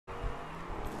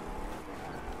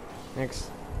Thanks.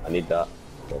 I need that.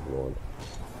 Oh, Lord.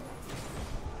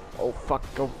 Oh fuck,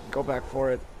 go back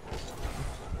for it.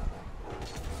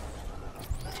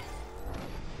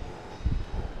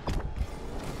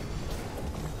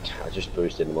 I just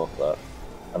boosted them off that.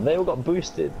 Have they all got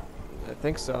boosted? I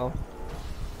think so.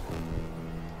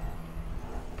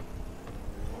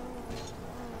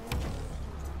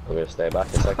 I'm gonna stay back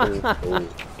a second. Oh,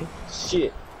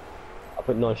 shit! I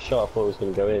put a nice shot, I thought it was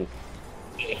gonna go in.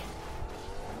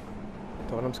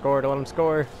 Don't let him score, don't let him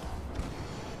score.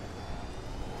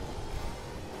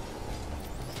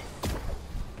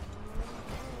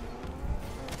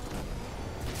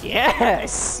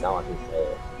 Yes! Now I can say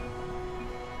it.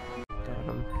 Got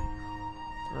him.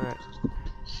 Alright.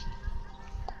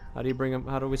 How do you bring him?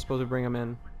 How do we supposed to bring him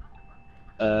in?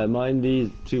 Mind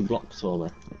these 2 blocks for me.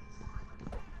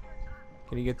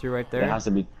 Can you get through right there? It has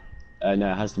to be.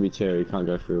 No, it has to be 2. You can't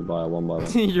go through by one by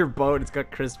one. Your boat, it's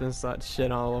got Christmas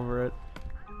shit all over it.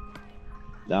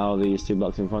 Now these 2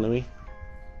 blocks in front of me.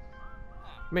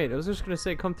 Mate, I was just gonna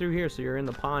say come through here so you're in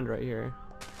the pond right here.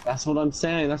 That's what I'm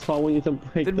saying. That's why I want you to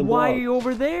break the Then block. why are you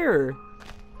over there?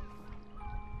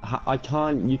 I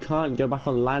can't. You can't go back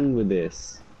on land with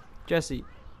this. Jesse.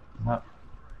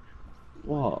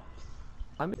 What?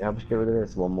 I'm. Yeah, I'll just get rid of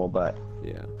this one more back.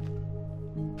 Yeah.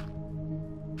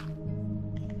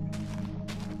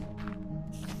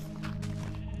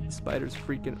 The spider's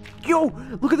freaking. Yo!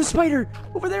 Look at the spider!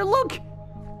 Over there, look!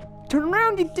 Turn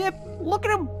around, you dip! Look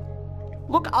at him!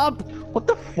 Look up! What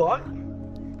the fuck?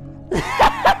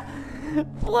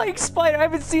 Flying spider! I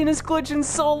haven't seen this glitch in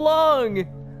so long!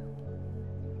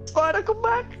 Spider, come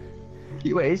back!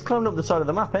 Wait, he's climbing up the side of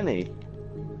the map, isn't he?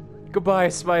 Goodbye,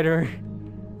 spider.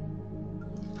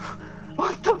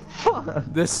 What the fuck?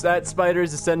 That spider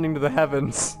is ascending to the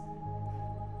heavens.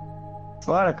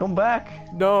 Spider, come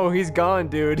back! No, he's gone,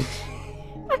 dude.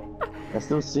 I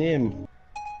still see him.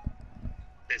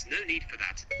 There's no need for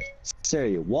that.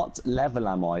 Siri, what level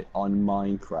am I on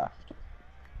Minecraft?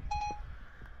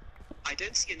 I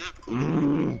don't see an app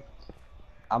called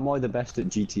Am I the best at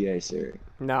GTA, Siri?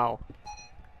 No.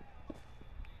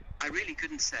 I really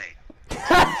couldn't say.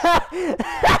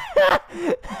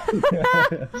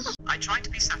 I try to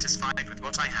be satisfied with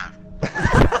what I have.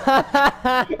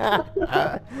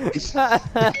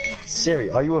 Siri,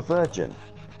 are you a virgin?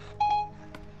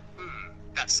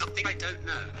 That's something I don't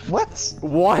know. What?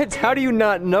 What? How do you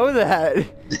not know that?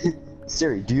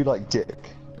 Siri, do you like dick?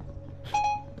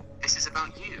 This is about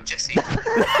you, Jesse.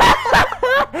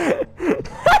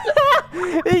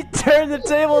 He turned the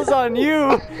tables on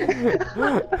you.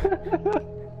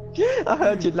 I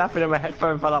heard you laughing and my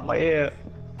headphone fell out my ear.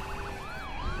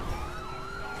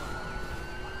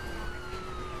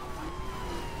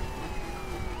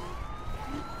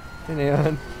 Hang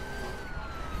on.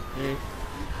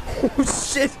 Oh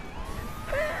shit!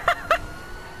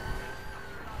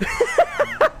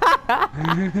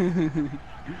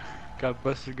 Got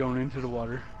busted going into the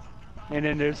water. And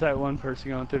then there's that one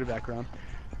person going through the background.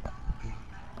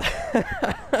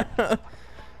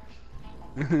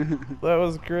 That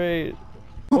was great.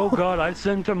 Oh god, I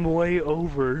sent him way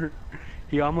over.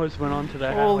 He almost went onto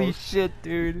the Holy house. shit,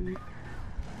 dude.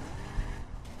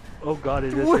 Oh god,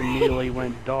 it just immediately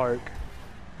went dark.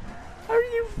 How are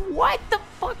you? What the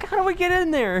fuck? How do we get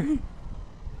in there?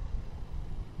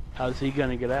 How's he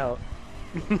gonna get out?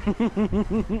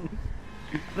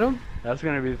 That's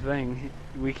gonna be the thing.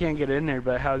 We can't get in there,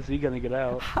 but how's he gonna get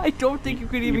out? I don't think you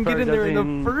could even get probably in there in the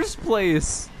doesn't- first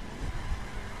place.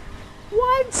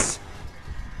 What?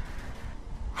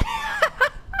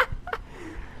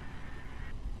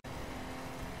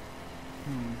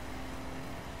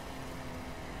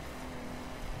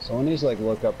 Someone needs to like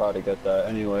look up how to get that.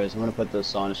 Anyways, I'm gonna put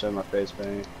this on to show my face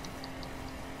paint.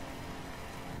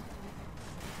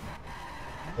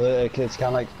 It's kind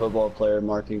of like football player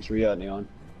markings. Where you at, Neon?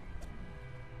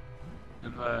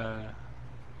 I'm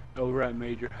over at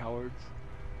Major Howard's.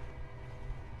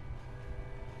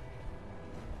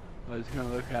 I was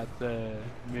gonna look at the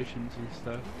missions and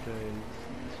stuff to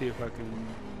see if I can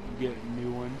get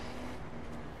new ones.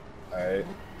 Alright.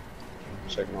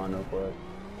 Check mine real quick.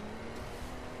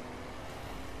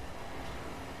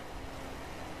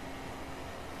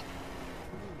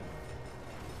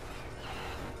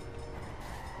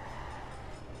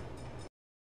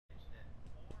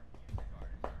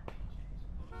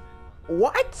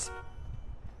 What?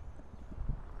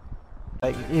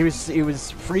 Like he was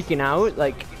freaking out,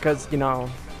 like, cause you know,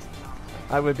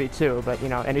 I would be too, but you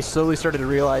know, and he slowly started to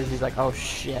realize he's like, oh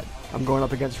shit, I'm going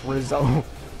up against Rizzo.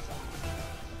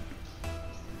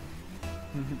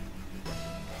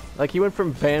 Like he went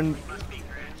from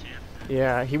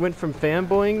Yeah, he went from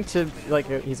fanboying to like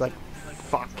he's like,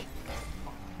 fuck.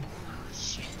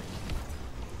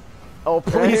 Oh,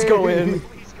 please go in.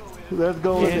 Let's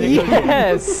go.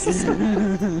 Yes.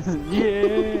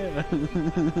 Yeah.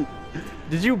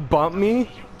 Did you bump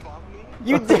me?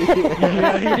 You did.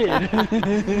 Yeah, he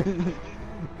did.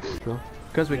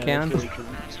 Because we can. That's really true.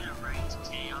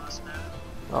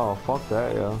 Oh, fuck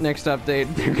that, yeah. Next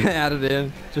update, they're gonna add it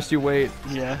in. Just you wait.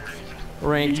 Yeah.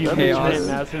 Ranked You chaos. mentioned it, and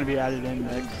that's gonna be added in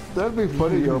next. That'd be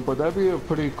funny, yo, but that'd be a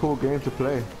pretty cool game to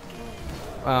play.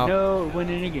 Wow. No,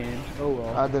 winning again. Oh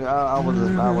well. I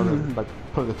wasn't like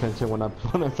putting attention when I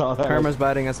saw that. Karma's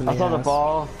biting us in the I ass. saw the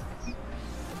ball.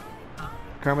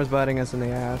 Karma's biting us in the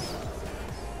ass.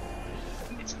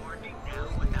 It's working now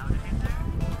without it in there.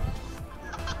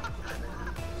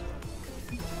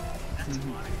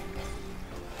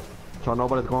 So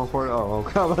nobody's going for it? Oh,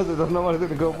 okay. Nobody's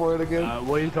gonna go for it again?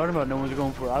 What are you talking about? No one's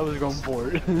going for it. I was going for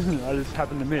it. I just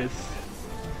happened to miss.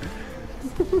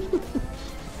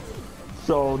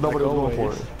 So nobody's Like going for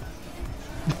always. it.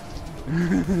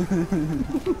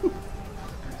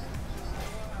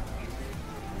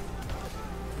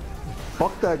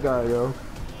 Fuck that guy, yo.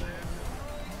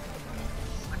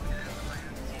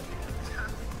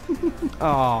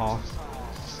 Oh.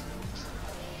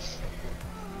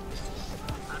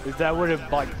 If that would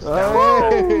have like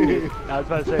bounced, Hey! I was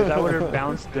about to say if that would have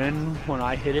bounced in when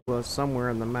I hit it. Was somewhere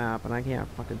in the map, and I can't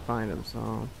fucking find him.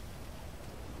 So.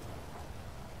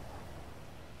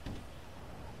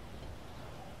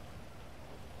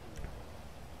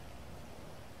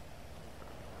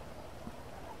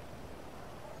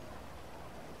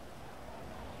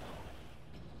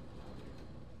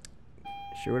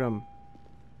 Shoot him.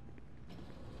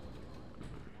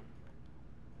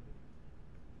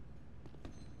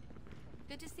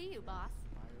 Good to see you, boss.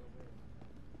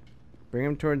 Bring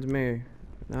him towards me.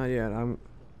 Not yet.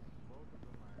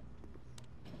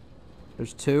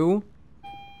 There's two?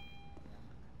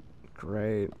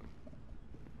 Great.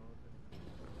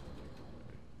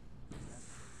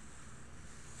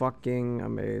 Fucking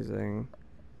amazing.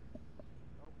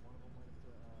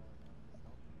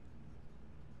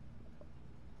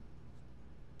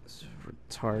 It's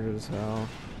retarded as hell.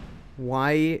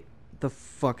 Why the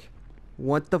fuck?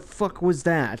 What the fuck was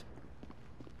that?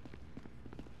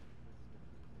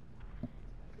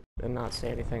 And not say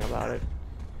anything about it.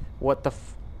 What the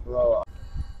f- Bro.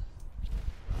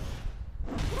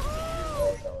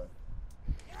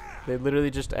 They literally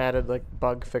just added like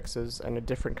bug fixes and a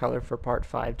different color for part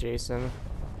 5 Jason.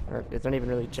 Or it's not even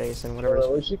really Jason, whatever Bro, I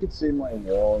it's wish you could see my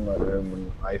wall in my room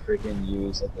when I freaking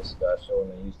use like the special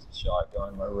and I use the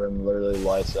shotgun. My room literally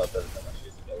lights up every time I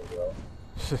shoot the bro.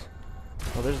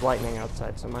 well, there's lightning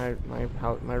outside, so my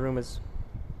room is.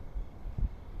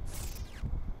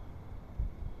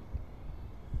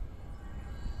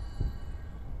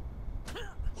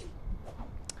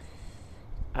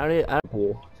 I don't.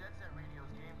 Here.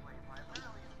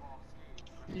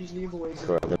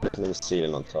 Correct, there's no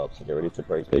ceiling on top, so get ready to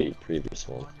break the previous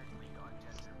one.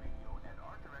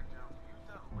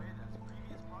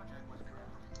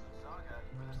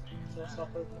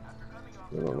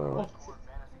 I don't know.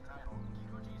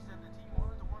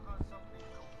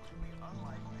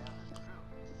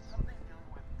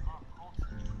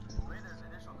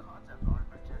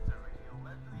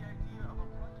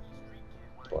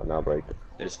 Well, now break it.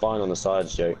 It's fine on the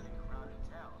sides, Jake.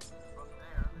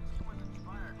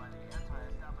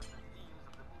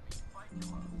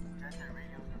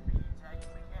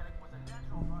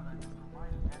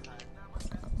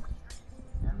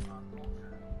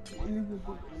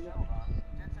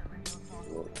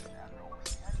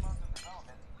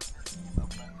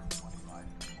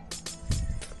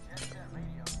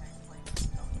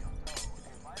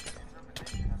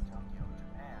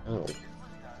 Oh.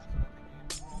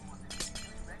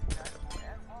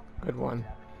 Good one.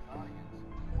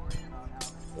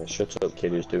 Yeah, shut up,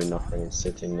 kid who's doing nothing and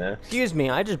sitting there. Excuse me,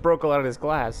 I just broke a lot of this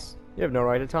glass. You have no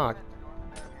right to talk.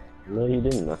 No, you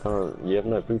didn't. I can't. You have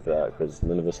no proof of that because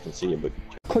none of us can see you. But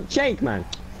quick, Jake, man.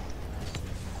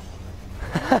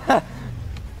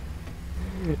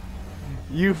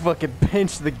 You fucking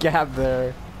pinched the gap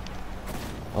there.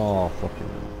 Oh, fucking.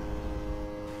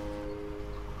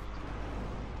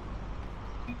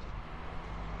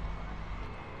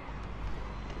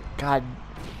 God,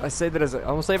 I say that as a.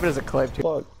 I'll save it as a clip too.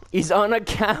 Fuck. He's on a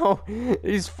cow.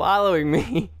 He's following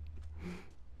me.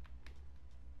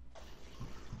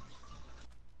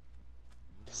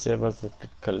 Save us a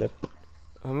clip.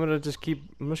 I'm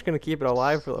just gonna keep it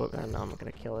alive for a little bit. No, I'm not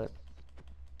gonna kill it.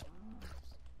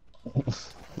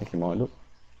 Make him mind up.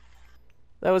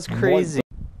 That was crazy.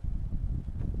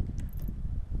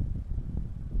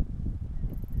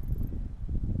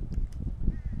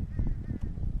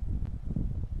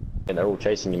 And they're all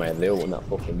chasing you, mate. They all want that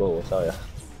fucking ball, I tell ya.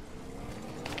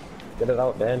 Get it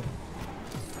out, man.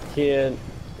 Kian.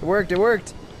 It worked, it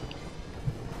worked.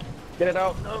 Get it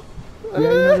out. No. Yeah, you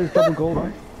know there's double goal,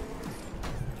 right?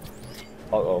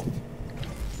 Uh-oh.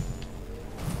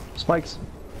 Spikes.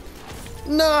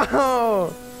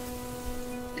 No!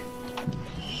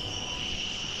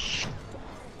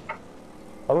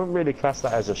 I wouldn't really class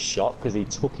that as a shot because he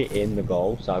took it in the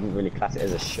goal, so I wouldn't really class it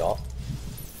as a shot.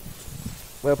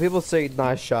 Well, people say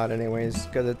nice shot anyways,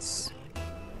 because it's...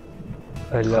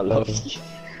 I love you.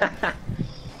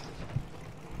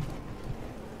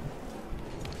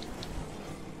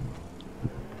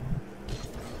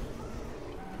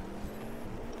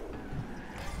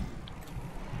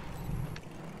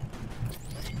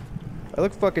 I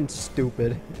look fucking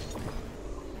stupid.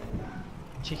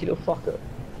 Cheeky little fucker.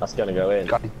 That's gonna go in.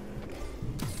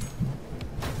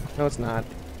 No, it's not.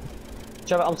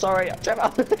 Trevor, I'm sorry.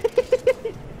 Trevor.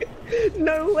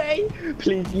 No way.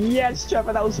 Please, yes,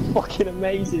 Trevor. That was fucking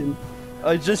amazing.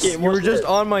 You were just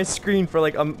on my screen for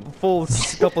like a full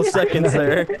couple seconds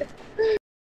there.